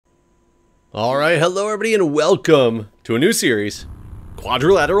Alright, hello everybody and welcome to a new series,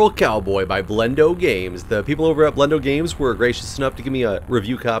 Quadrilateral Cowboy by Blendo Games. The people over at Blendo Games were gracious enough to give me a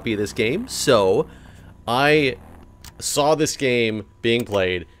review copy of this game, so I saw this game being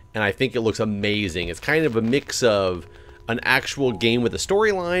played and I think it looks amazing. It's kind of a mix of an actual game with a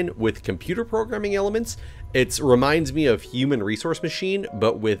storyline with computer programming elements. It reminds me of Human Resource Machine,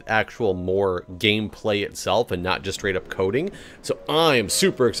 but with actual more gameplay itself and not just straight up coding. So I am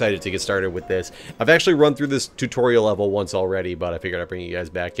super excited to get started with this. I've actually run through this tutorial level once already, but I figured I'd bring you guys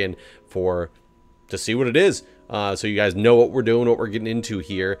back in to see what it is. So you guys know what we're doing, what we're getting into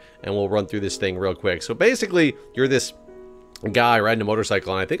here, and we'll run through this thing real quick. So basically, you're this guy riding a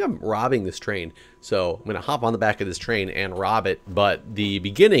motorcycle, and I think I'm robbing this train. So I'm gonna hop on the back of this train and rob it, but the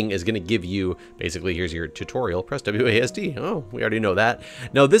beginning is gonna give you, basically, here's your tutorial, press WASD. Oh, we already know that.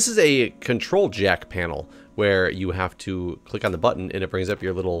 Now this is a control jack panel where you have to click on the button and it brings up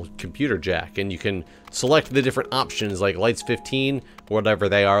your little computer jack, and you can select the different options like lights 15, whatever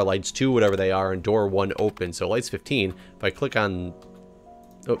they are, lights 2, whatever they are, and door 1 open. So lights 15, if I click on,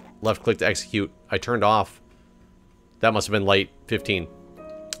 left click to execute, I turned off. That must have been light 15.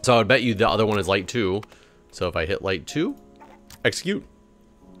 So I would bet you the other one is light 2. So if I hit light 2, execute,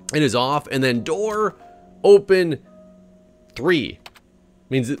 it is off. And then door open 3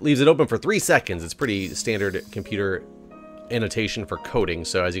 means it leaves it open for 3 seconds. It's pretty standard computer annotation for coding.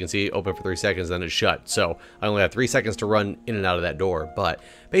 So as you can see, open for 3 seconds, then it's shut. So I only have 3 seconds to run in and out of that door. But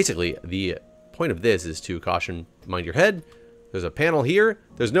basically, the point of this is to caution, mind your head. There's a panel here.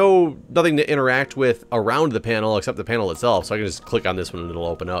 There's nothing to interact with around the panel except the panel itself. So I can just click on this one and it'll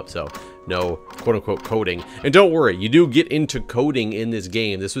open up. So no quote-unquote coding. And don't worry, you do get into coding in this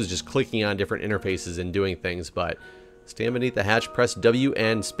game. This was just clicking on different interfaces and doing things. But stand beneath the hatch, press W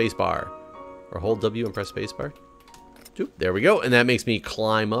and spacebar. Or hold W and press spacebar. There we go. And that makes me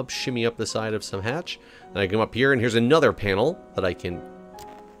climb up, shimmy up the side of some hatch. Then I come up here and here's another panel that I can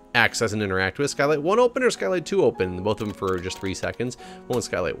access and interact with. Skylight 1 open or Skylight 2 open? Both of them for just 3 seconds. One was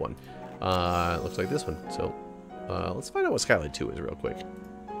Skylight 1. Looks like this one. So let's find out what Skylight 2 is real quick.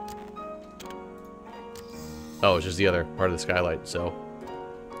 Oh, it's just the other part of the skylight. So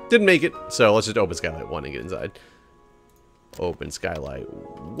didn't make it. So let's just open Skylight 1 and get inside. Open Skylight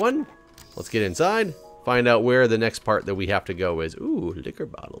 1. Let's get inside. Find out where the next part that we have to go is. Ooh, liquor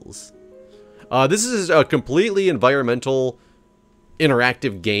bottles. This is a completely environmental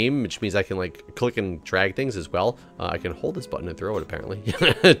interactive game, which means I can like click and drag things as well. I can hold this button and throw it apparently.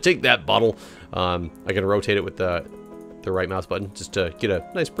 Take that bottle. I can rotate it with the right mouse button just to get a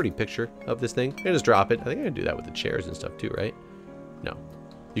nice pretty picture of this thing. I can just drop it. I think I can do that with the chairs and stuff too, right? No.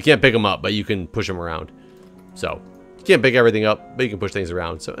 You can't pick them up, but you can push them around. So you can't pick everything up, but you can push things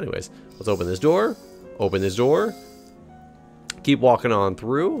around. So anyways, let's open this door. Open this door. Keep walking on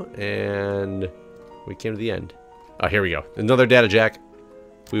through, and we came to the end. Oh, here we go. Another data jack.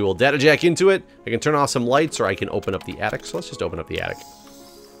 We will data jack into it. I can turn off some lights or I can open up the attic. So let's just open up the attic.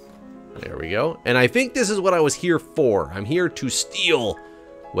 There we go. And I think this is what I was here for. I'm here to steal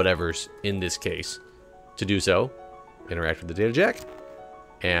whatever's in this case. To do so, interact with the data jack.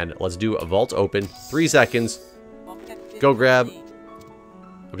 And let's do a vault open. 3 seconds. Go grab.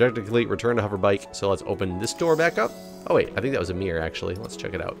 Objective complete. Return to hover bike. So let's open this door back up. Oh, wait. I think that was a mirror, actually. Let's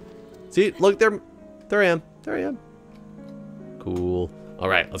check it out. See? Look, there I am. There I am. Cool. All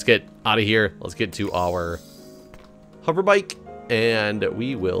right, let's get out of here. Let's get to our hover bike, and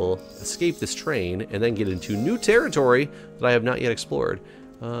we will escape this train and then get into new territory that I have not yet explored.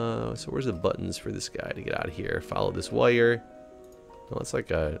 So where's the buttons for this guy to get out of here? Follow this wire. Oh, it's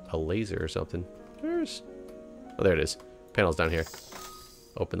like a laser or something. Oh, there it is. Panel's down here.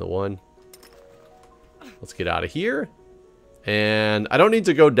 Open the one. Let's get out of here. And I don't need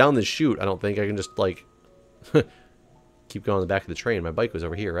to go down the chute. I don't think I can just like keep going on the back of the train. My bike was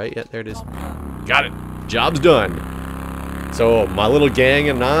over here, right? Yeah, there it is. Got it. Job's done. So my little gang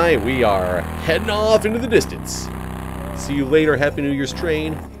and I, we are heading off into the distance. See you later, Happy New Year's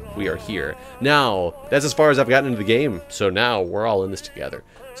train. We are here. Now, that's as far as I've gotten into the game. So now we're all in this together.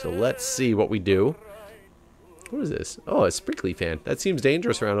 So let's see what we do. What is this? Oh, a sprinkly fan. That seems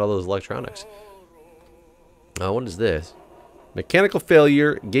dangerous around all those electronics. What is this? Mechanical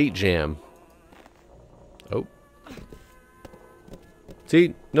failure, gate jam. Oh.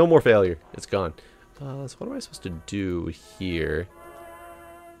 See? No more failure. It's gone. So what am I supposed to do here?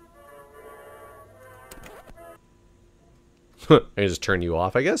 I can just turn you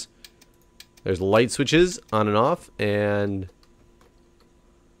off, I guess. There's light switches on and off, and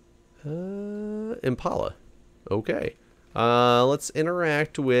Impala. Okay. Let's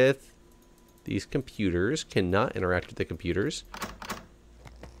interact with these computers. Cannot interact with the computers.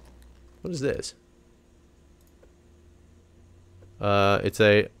 What is this? It's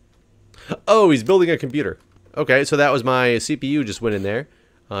a... Oh, he's building a computer. Okay, so that was my CPU just went in there.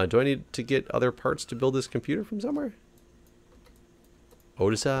 Do I need to get other parts to build this computer from somewhere?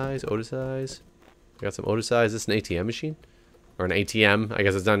 Oticize, Oticize. I got some Oticize. Is this an ATM machine? Or an ATM? I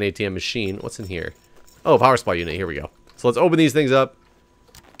guess it's not an ATM machine. What's in here? Oh, power supply unit. Here we go. So let's open these things up.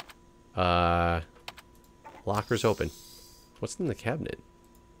 Locker's open. What's in the cabinet?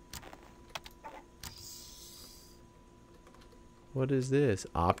 What is this?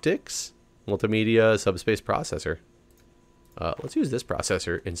 Optics? Multimedia subspace processor. Let's use this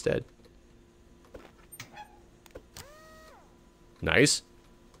processor instead. Nice.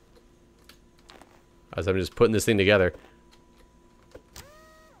 As I'm just putting this thing together.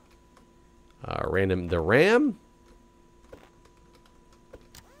 The RAM.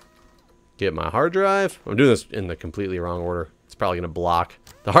 Get my hard drive. I'm doing this in the completely wrong order. It's probably going to block.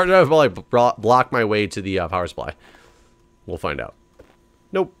 The hard drive will probably block my way to the power supply. We'll find out.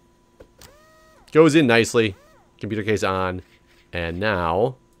 Nope. Goes in nicely. Computer case on. And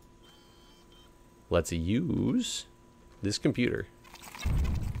now, let's use this computer.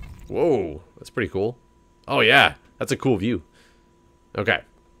 Whoa, that's pretty cool. Oh yeah, that's a cool view. Okay.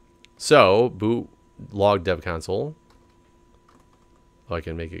 So, boot log dev console. Oh, I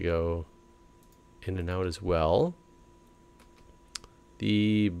can make it go in and out as well.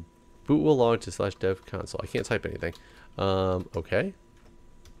 The boot will log to /dev console. I can't type anything. Okay.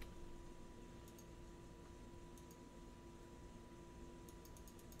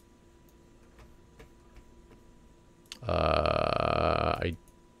 I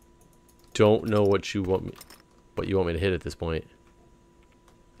don't know what you want me to hit at this point.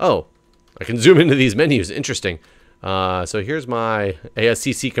 Oh, I can zoom into these menus. Interesting. So here's my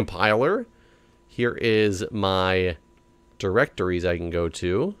ASCC compiler. Here is my directories I can go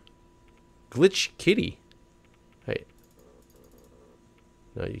to. Glitch Kitty. Hey.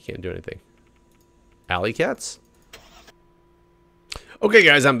 No, you can't do anything. Alley Cats? Okay,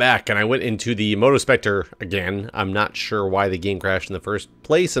 guys, I'm back, and I went into the Motospector again. I'm not sure why the game crashed in the first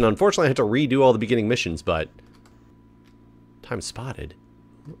place, and unfortunately I had to redo all the beginning missions, but... Time spotted.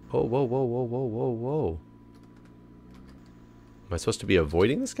 Oh, whoa, whoa, whoa, whoa, whoa, whoa. Am I supposed to be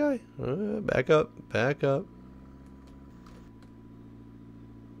avoiding this guy? Back up, back up.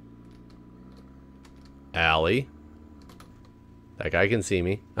 Alley. That guy can see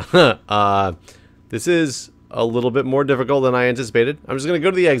me. This is a little bit more difficult than I anticipated. I'm just going to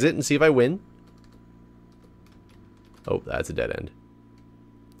go to the exit and see if I win. Oh, that's a dead end.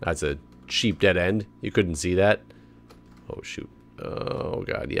 That's a cheap dead end. You couldn't see that. Oh, shoot. Oh,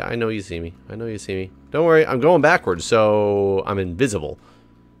 God. Yeah, I know you see me. I know you see me. Don't worry. I'm going backwards, so I'm invisible.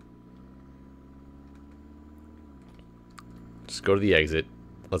 Just go to the exit.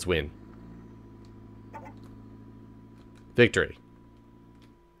 Let's win. Victory.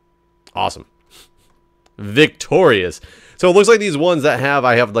 Awesome. Victorious. So it looks like these ones that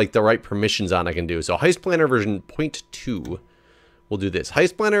I have like the right permissions on I can do. So Heist Planner version 0.2. We'll do this.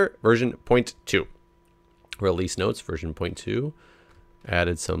 Heist Planner version 0.2. Release notes version 0.2.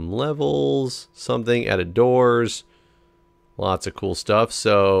 Added some levels, something, added doors. Lots of cool stuff.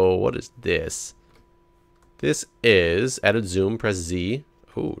 So what is this? This is added zoom, press Z.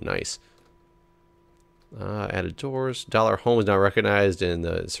 Ooh, nice. Added doors. $home is now recognized in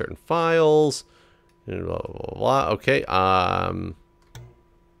the certain files. Blah, blah, blah. Okay.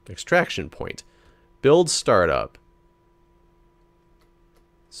 Extraction point. Build startup.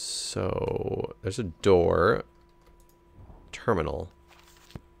 So there's a door. Terminal.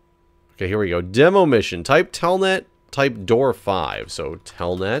 Okay, here we go. Demo mission. Type telnet. Type door 5. So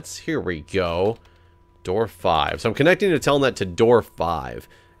telnets. Here we go. Door 5. So I'm connecting the telnet to door 5.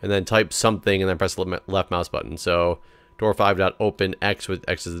 And then type something and then press the left mouse button. So door 5.open X with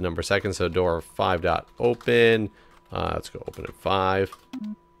X is the number of seconds. So door 5.open. Let's go open at 5.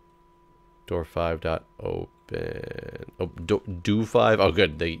 Door 5.open. Oh, do 5. Oh,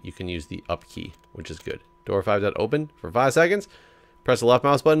 good. You can use the up key, which is good. Door 5.open for 5 seconds. Press the left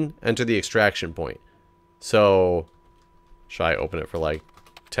mouse button. Enter the extraction point. So should I open it for like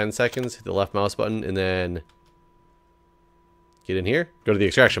 10 seconds? Hit the left mouse button and then get in here. Go to the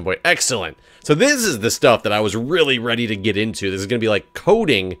extraction point. Excellent. So this is the stuff that I was really ready to get into. This is going to be like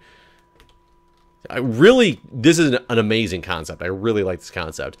coding. This is an amazing concept. I really like this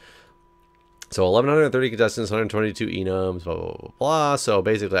concept. So 1,130 contestants, 122 enums, blah, blah, blah, blah. So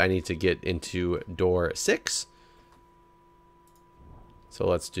basically I need to get into door 6. So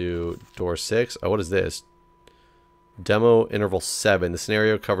let's do door 6. Oh, what is this? Demo interval 7. The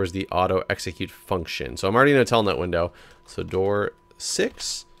scenario covers the auto execute function. So I'm already in a telnet window. So door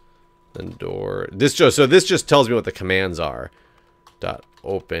 6. Then door. This just tells me what the commands are. Dot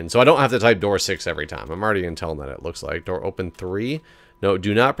open. So I don't have to type door 6 every time. I'm already in telling that it looks like. Door open 3. No,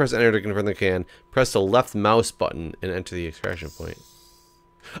 do not press enter to confirm the command. Press the left mouse button and enter the extraction point.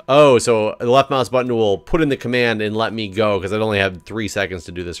 Oh, so the left mouse button will put in the command and let me go because I'd only have 3 seconds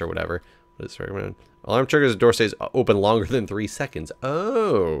to do this or whatever. Let's recommend. Alarm triggers the door stays open longer than 3 seconds.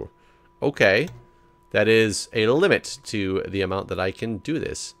 Oh, okay. That is a limit to the amount that I can do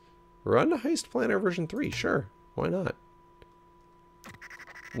this. Run Heist Planner version 3. Sure. Why not?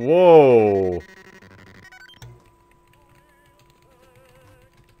 Whoa.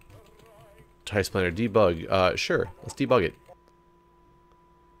 Heist Planner debug. Sure. Let's debug it.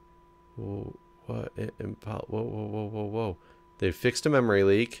 Whoa. What? Whoa, whoa, whoa, whoa, whoa. They fixed a memory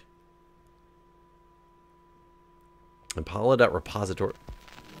leak. Impala.repository.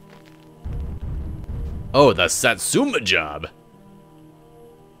 Oh, the Satsuma job.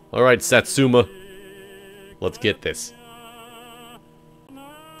 Alright, Satsuma. Let's get this.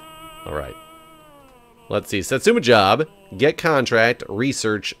 Alright. Let's see. Satsuma job. Get contract.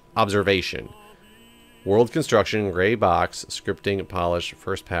 Research. Observation. World construction. Gray box. Scripting. Polish.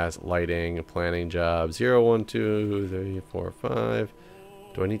 First pass. Lighting. Planning job. 0, 1, 2, 3, 4, 5.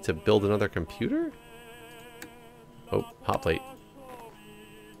 Do I need to build another computer? Oh, hot plate.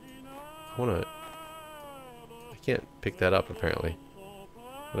 I can't pick that up apparently.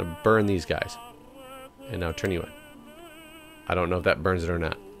 I'm gonna burn these guys. And now turn you on. I don't know if that burns it or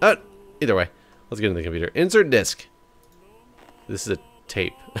not. Either way, let's get in the computer. Insert disk. This is a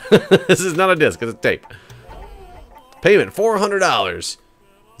tape. This is not a disk, it's a tape. Payment, $400.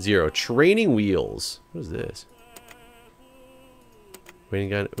 0. Training wheels. What is this? Waiting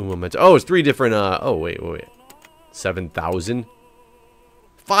gun. Oh, it's 3 different, oh, wait. 7,000?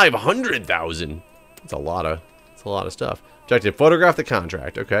 500,000. That's a lot of stuff. Objective, photograph the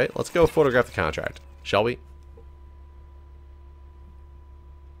contract. Okay, let's go photograph the contract. Shall we?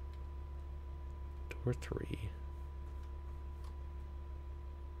 Door 3.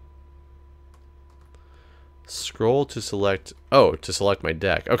 Scroll to select. Oh, to select my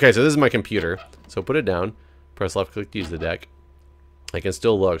deck. Okay, so this is my computer. So put it down. Press left click to use the deck. I can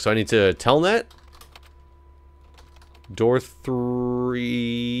still look. So I need to telnet. Door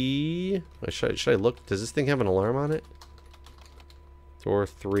 3. Should I look? Does this thing have an alarm on it? Door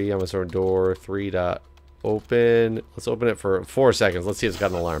 3. I'm gonna start door 3 dot open. Let's open it for 4 seconds. Let's see if it's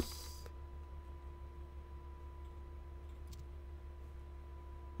got an alarm.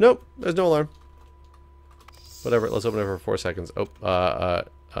 Nope, there's no alarm. Whatever. Let's open it for 4 seconds. Oh,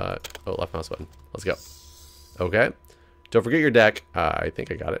 left mouse button. Let's go. Okay. Don't forget your deck. I think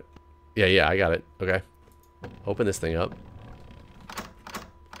I got it. Yeah, I got it. Okay. Open this thing up.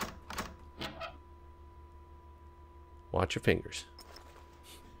 Watch your fingers.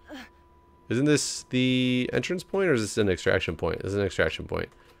 Isn't this the entrance point or is this an extraction point? This is an extraction point.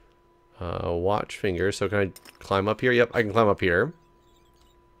 Watch fingers. So can I climb up here? Yep, I can climb up here.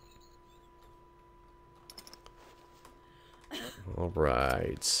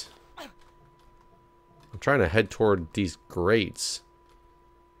 Alright. I'm trying to head toward these grates.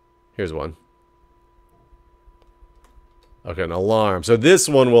 Here's one. Okay, an alarm. So this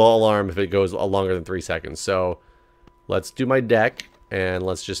one will alarm if it goes longer than 3 seconds. So let's do my deck and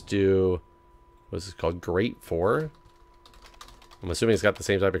let's just do, what's this called? Grate 4. I'm assuming it's got the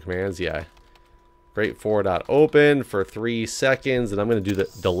same type of commands. Yeah. Grate 4 dot open for 3 seconds, and I'm going to do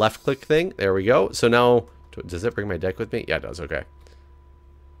the left click thing. There we go. So now, does it bring my deck with me? Yeah, it does. Okay.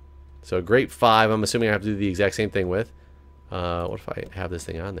 So grate 5, I'm assuming I have to do the exact same thing with. What if I have this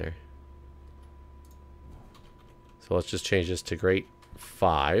thing on there? So let's just change this to grate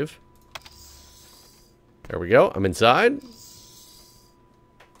 5. There we go. I'm inside.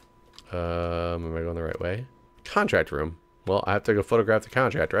 Am I going the right way? Contract room. Well, I have to go photograph the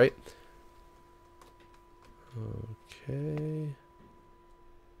contract, right? Okay.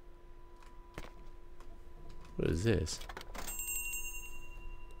 What is this?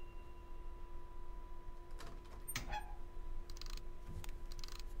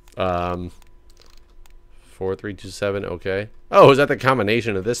 Um, 4327, okay. Oh, is that the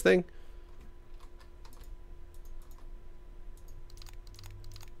combination of this thing?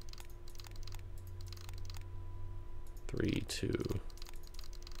 Three, 2.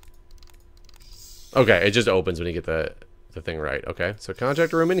 Okay, it just opens when you get the thing right. Okay, so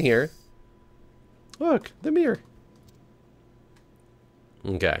contract room in here. Look, the mirror.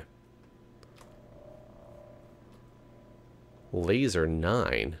 Okay. Laser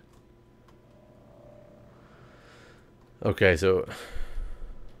 9. Okay, so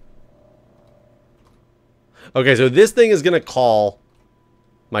this thing is gonna call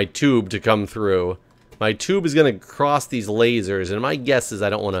my tube to come through. My tube is going to cross these lasers, and my guess is I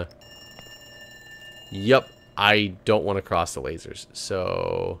don't want to... Yep, I don't want to cross the lasers.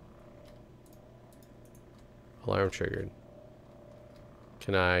 So... Alarm triggered.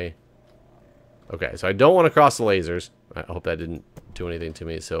 Can I... Okay, so I don't want to cross the lasers. I hope that didn't do anything to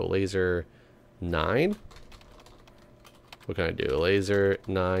me. So laser 9. What can I do? Laser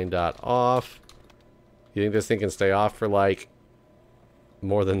 9 dot off. You think this thing can stay off for like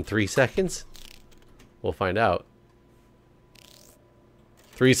more than 3 seconds? We'll find out.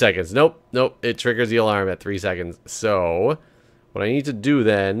 3 seconds. Nope. Nope. It triggers the alarm at 3 seconds. So what I need to do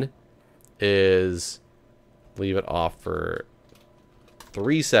then is leave it off for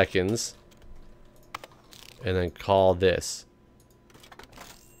 3 seconds. And then call this.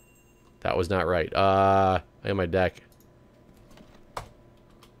 That was not right. I have my deck.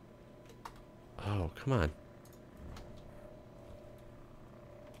 Oh, come on.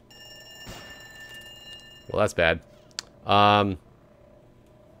 Well, that's bad.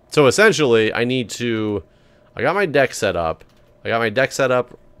 So essentially, I need to... I got my deck set up. I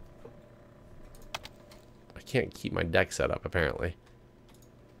can't keep my deck set up, apparently.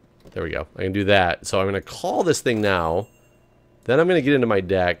 There we go. I can do that. So I'm going to call this thing now. Then I'm going to get into my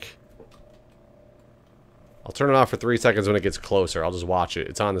deck. I'll turn it off for 3 seconds when it gets closer. I'll just watch it.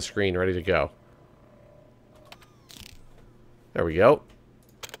 It's on the screen, ready to go. There we go.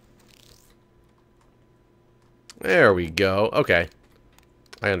 There we go. Okay.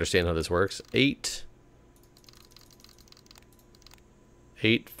 I understand how this works.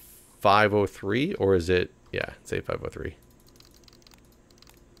 8503, or is it... Yeah, it's 8503.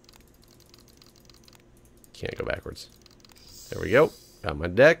 Can't go backwards. There we go. Got my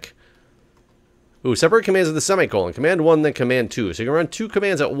deck. Ooh, separate commands with the semicolon. Command 1, then command 2. So you can run 2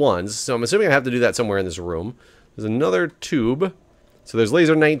 commands at once. So I'm assuming I have to do that somewhere in this room. There's another tube. So there's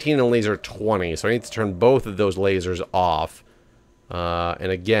laser 19 and laser 20. So I need to turn both of those lasers off.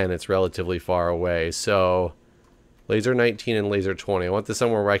 And again, it's relatively far away. So laser 19 and laser 20. I want this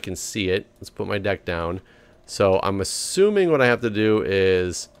somewhere where I can see it. Let's put my deck down. So I'm assuming what I have to do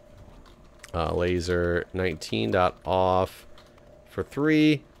is laser 19 dot off for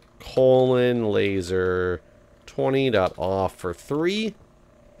 3 colon laser 20 dot off for 3.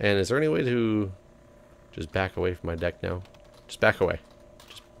 And is there any way to just back away from my deck now? Just back away.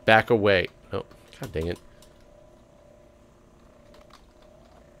 Just back away. Oh, god dang it.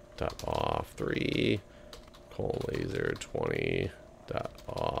 Dot off 3 colon laser 20 dot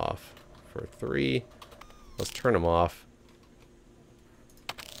off for 3. Let's turn them off.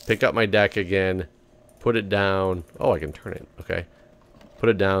 Pick up my deck again. Put it down. Oh, I can turn it. Okay. Put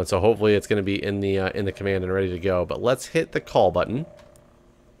it down. So hopefully it's going to be in the command and ready to go. But let's hit the call button.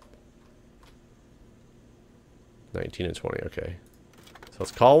 19 and 20. Okay. So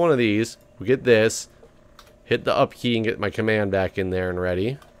let's call one of these. We get this. Hit the up key and get my command back in there and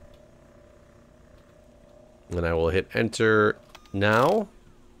ready. And I will hit enter now.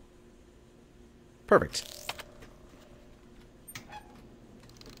 Perfect.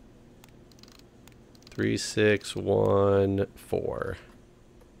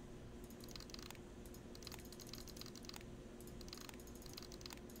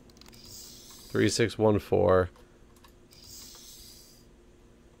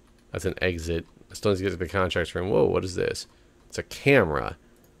 That's an exit. I still need to get to the contracts room. Whoa, what is this? It's a camera.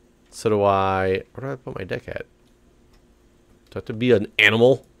 So do I... Where do I put my deck at? Do I have to be an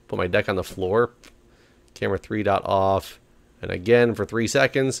animal? Put my deck on the floor. Camera 3 dot off. And again for 3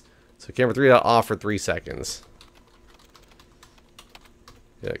 seconds. So camera 3 dot off for 3 seconds.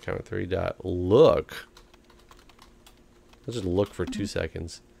 Yeah, camera 3 dot look. Let's just look for 2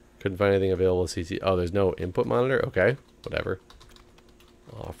 seconds. Couldn't find anything available to CC. Oh, there's no input monitor? Okay, whatever.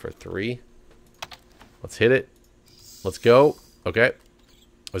 Off for 3. Let's hit it. Let's go. Okay.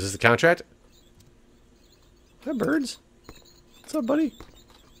 Was this the contract? Hi, birds. What's up, buddy?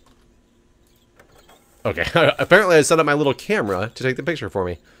 Okay. Apparently I set up my little camera to take the picture for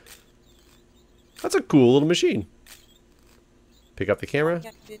me. That's a cool little machine. Pick up the camera.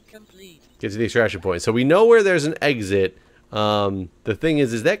 Get to the extraction point. So we know where there's an exit. The thing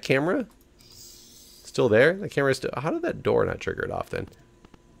is that camera still there? The camera is still... How did that door not trigger it off then?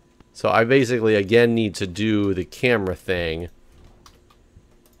 So I basically, again, need to do the camera thing.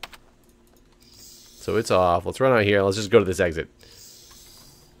 So it's off. Let's run out here. Let's just go to this exit.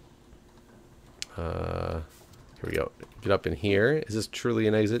 Here we go. Get up in here. Is this truly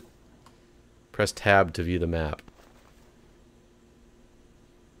an exit? Press tab to view the map.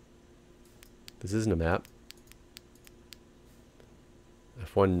 This isn't a map.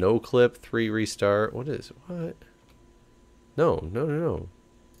 F1 no clip, 3 restart. What? No.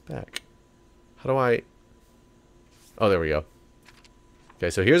 Back. How do I... Oh, there we go. Okay,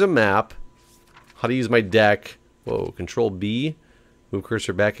 so here's a map. How to use my deck. Whoa, Control B. Move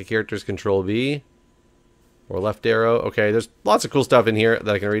cursor back a character's Control B. Or left arrow. Okay, there's lots of cool stuff in here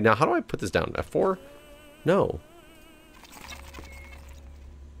that I can read. Now, how do I put this down? F4? No.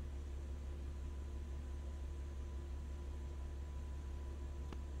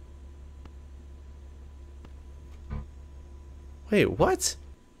 Wait, what?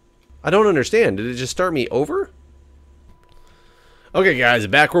 I don't understand. Did it just start me over? Okay, guys,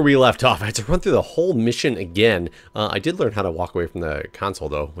 back where we left off. I had to run through the whole mission again. I did learn how to walk away from the console,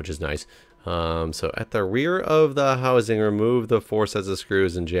 though, which is nice. So at the rear of the housing, remove the 4 sets of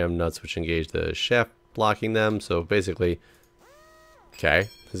screws and jam nuts, which engage the shaft, blocking them. So basically, okay,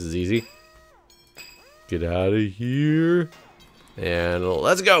 this is easy. Get out of here. And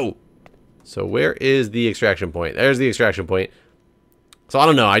let's go. So where is the extraction point? There's the extraction point. So I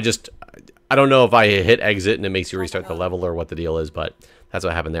don't know. I don't know if I hit exit and it makes you restart the level or what the deal is, but that's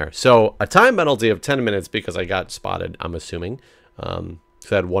what happened there. So a time penalty of 10 minutes because I got spotted, I'm assuming. So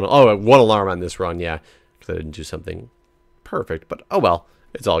I had one alarm on this run, yeah, because I didn't do something perfect, but oh well,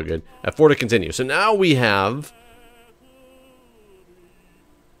 it's all good. F4 to continue. So now we have...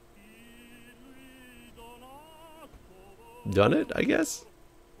 done it, I guess?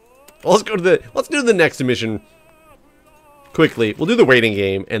 Well, let's do the next mission quickly. We'll do the waiting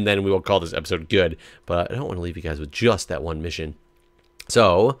game, and then we will call this episode good. But I don't want to leave you guys with just that one mission.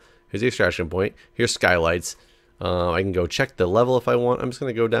 So, here's the extraction point. Here's skylights. I can go check the level if I want. I'm just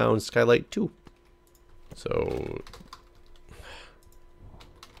going to go down skylight 2. So,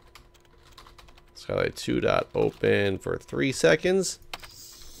 skylight 2 dot open for 3 seconds.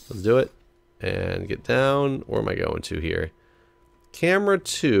 Let's do it. And get down. Where am I going to here? Camera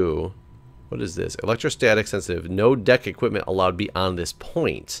 2. What is this? Electrostatic sensitive. No deck equipment allowed beyond this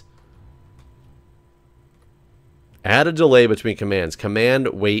point. Add a delay between commands. Command,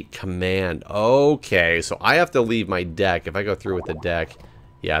 wait, command. Okay, so I have to leave my deck. If I go through with the deck,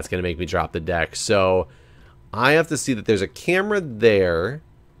 yeah, it's going to make me drop the deck. So I have to see that there's a camera there.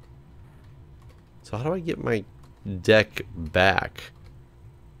 So how do I get my deck back?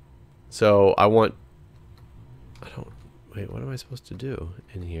 So I want... Wait, what am I supposed to do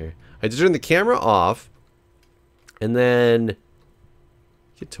in here? I have to turn the camera off. And then...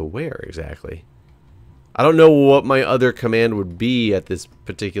 get to where exactly? I don't know what my other command would be at this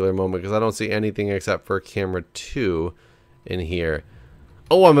particular moment because I don't see anything except for camera 2 in here.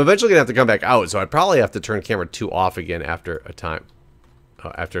 Oh, I'm eventually going to have to come back out, so I probably have to turn camera 2 off again after a time.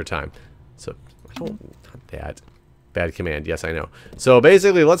 So, I don't... not that. Bad command, yes, I know. So,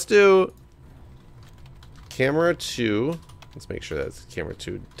 basically, let's do... camera 2. Let's make sure that's camera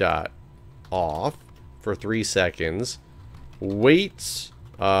 2 dot off for 3 seconds. Wait...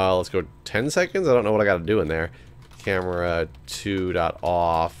 let's go 10 seconds. I don't know what I got to do in there. Camera 2 dot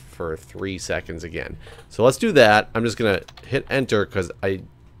off for 3 seconds again. So let's do that. I'm just going to hit enter because I...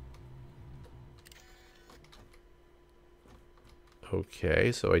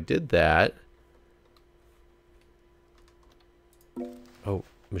 okay, so I did that. Oh,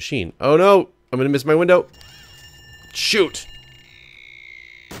 machine. Oh no! I'm going to miss my window. Shoot!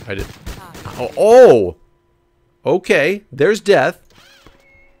 I did... oh! Okay, there's death.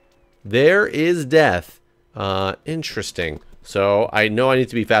 There is death. Interesting. So, I know I need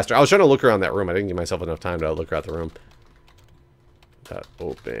to be faster. I was trying to look around that room. I didn't give myself enough time to look around the room. Dot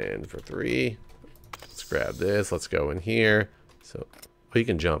open for 3. Let's grab this. Let's go in here. So, oh, you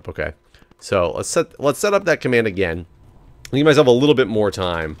can jump. Okay. So, let's set up that command again. Give myself a little bit more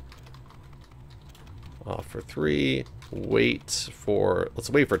time. Off for 3. Let's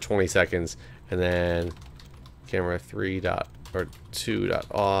wait for 20 seconds. And then camera 3 dot... or 2 dot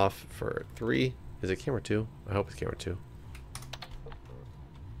off for 3. Is it camera 2? I hope it's camera 2.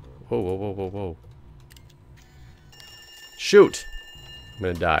 Whoa, whoa, whoa, whoa, whoa. Shoot! I'm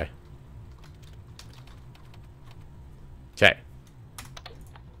gonna die. Okay.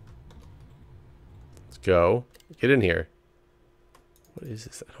 Let's go. Get in here. What is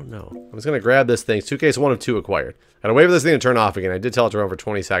this? I don't know. I'm just gonna grab this thing. Suitcase 1 of 2 acquired. I gotta wait for this thing to turn off again. I did tell it to run for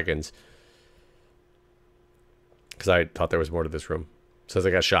 20 seconds. Because I thought there was more to this room. Says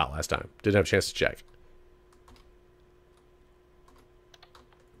I got shot last time. Didn't have a chance to check.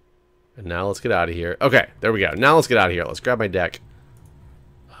 And now let's get out of here. Okay, there we go. Now let's get out of here. Let's grab my deck.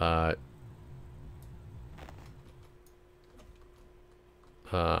 I'm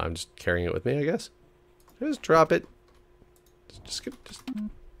just carrying it with me, I guess. Just drop it. Just.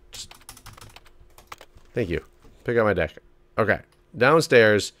 Thank you. Pick up my deck. Okay.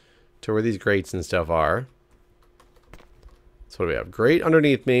 Downstairs to where these grates and stuff are. That's what do we have? Grate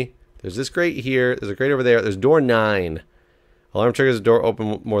underneath me. There's this grate here. There's a grate over there. There's door 9. Alarm triggers the door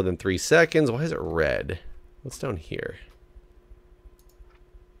open more than 3 seconds. Why is it red? What's down here?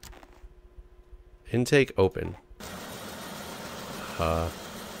 Intake open. Oh,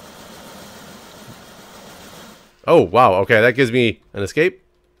 wow. Okay, that gives me an escape.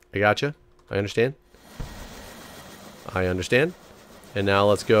 I gotcha. I understand. I understand. And now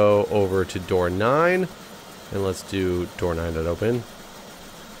let's go over to door 9. And let's do door 9 that open.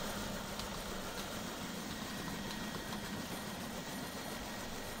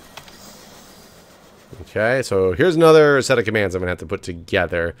 Okay, so here's another set of commands I'm going to have to put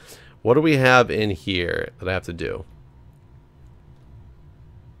together. What do we have in here that I have to do?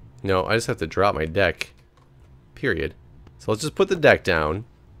 No, I just have to drop my deck. Period. So let's just put the deck down.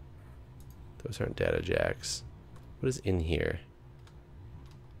 Those aren't data jacks. What is in here?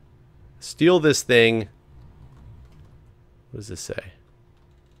 Steal this thing. What does this say?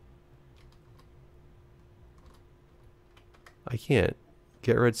 I can't.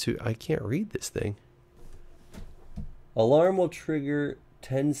 Get red suit. I can't read this thing. Alarm will trigger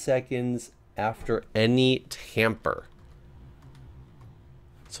 10 seconds after any tamper.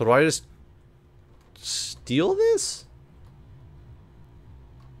 So do I just steal this?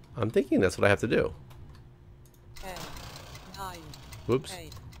 I'm thinking that's what I have to do. 10, 9, Whoops.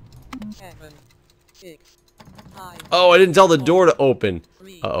 8, 7, 6, 5, Oh, I didn't tell the door to open.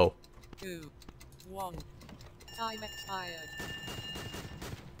 3, Uh-oh. 2, 1. Time expired.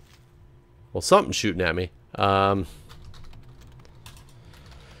 Well, something's shooting at me.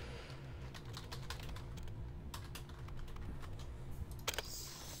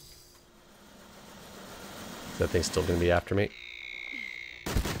 That thing's still gonna be after me.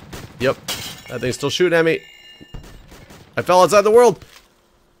 Yep, that thing's still shooting at me. I fell outside the world.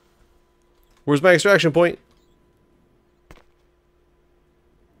 Where's my extraction point?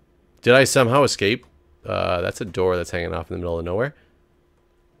 Did I somehow escape? That's a door that's hanging off in the middle of nowhere.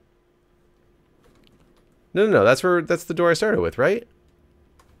 No. That's the door I started with, right?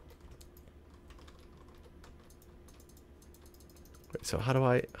 Wait, so how do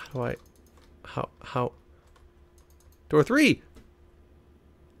I door 3.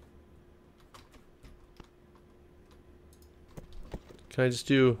 Can I just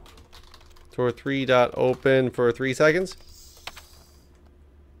do door 3 dot open for 3 seconds?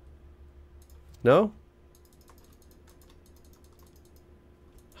 No?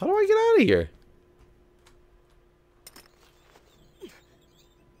 How do I get out of here?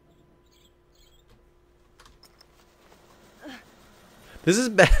 This is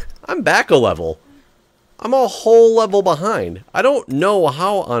I'm back a level. I'm a whole level behind. I don't know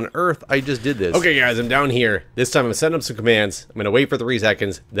how on earth I just did this. Okay, guys, I'm down here. This time I'm setting up some commands. I'm going to wait for 3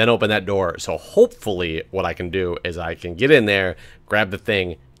 seconds, then open that door. So hopefully what I can do is I can get in there, grab the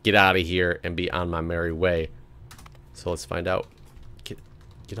thing, get out of here, and be on my merry way. So let's find out.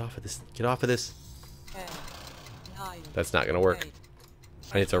 Get off of this. Get off of this. 10, 9, That's not going to work. 8,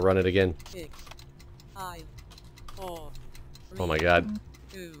 I need to run it again. 6, 5, 4, 3, Oh my god.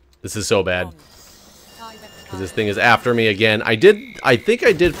 2, This is so bad. 1. Time Because expired. this thing is after me again. I think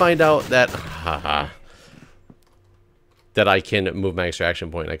I did find out that that I can move my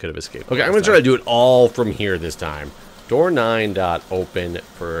extraction point. I could have escaped. Okay, I'm going to try to do it all from here this time. Door 9 dot open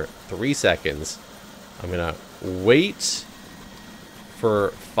for 3 seconds. I'm going to wait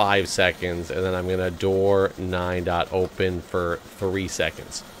for 5 seconds, and then I'm going to door 9 dot open for 3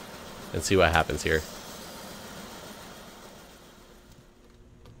 seconds. And see what happens here.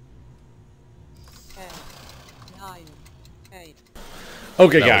 10, 9, 8.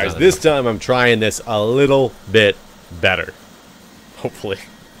 Okay, That was guys, not this time I'm trying this a little bit better. Hopefully.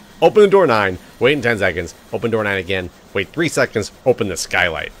 Open the door 9, wait in 10 seconds, open door 9 again, wait 3 seconds, open the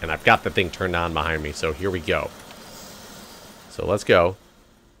skylight. And I've got the thing turned on behind me, so here we go. So let's go.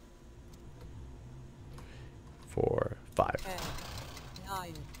 4, 5. 10,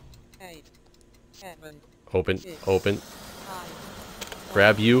 9, 8, 7, Open, 6, open. 5,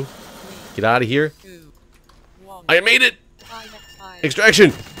 Grab you. 3, Get out of here. 2, 1. I made it! Time expired.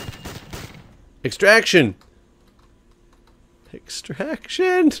 Extraction! Extraction!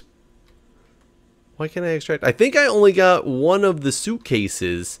 Extraction! Why can't I extract? I think I only got one of the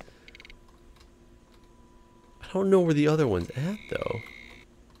suitcases. I don't know where the other one's at, though.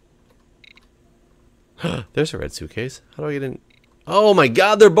 There's a red suitcase. How do I get in? Oh my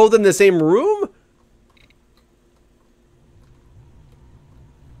god, they're both in the same room?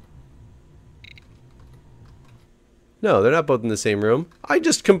 No, they're not both in the same room. I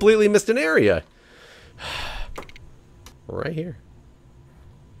just completely missed an area. Right here.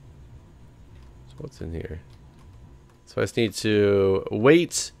 So what's in here? So I just need to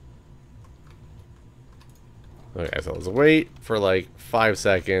wait. Okay, so let's wait for like 5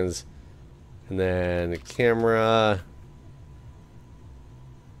 seconds. And then camera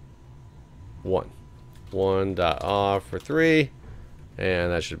 1. 1 dot off for 3.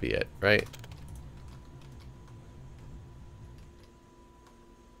 And that should be it, right?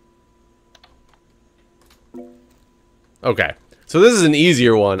 Okay. So this is an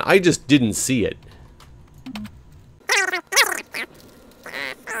easier one. I just didn't see it.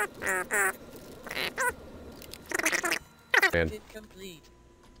 Man. Complete.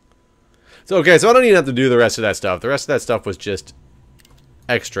 So, okay, so I don't even have to do the rest of that stuff. The rest of that stuff was just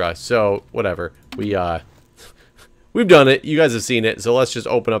extra. So, whatever. We've done it. You guys have seen it. So let's just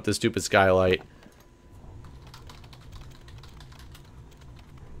open up this stupid skylight.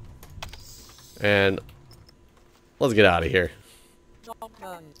 And let's get out of here.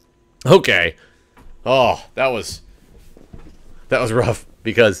 Okay. Oh, that was rough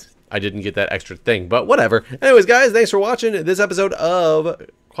because I didn't get that extra thing, but whatever. Anyways, guys, thanks for watching this episode of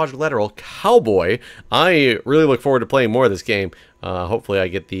Quadrilateral Cowboy. I really look forward to playing more of this game. Hopefully I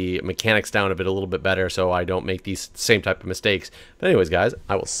get the mechanics down a little bit better so I don't make these same type of mistakes. But anyways, guys,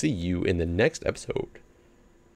 I will see you in the next episode.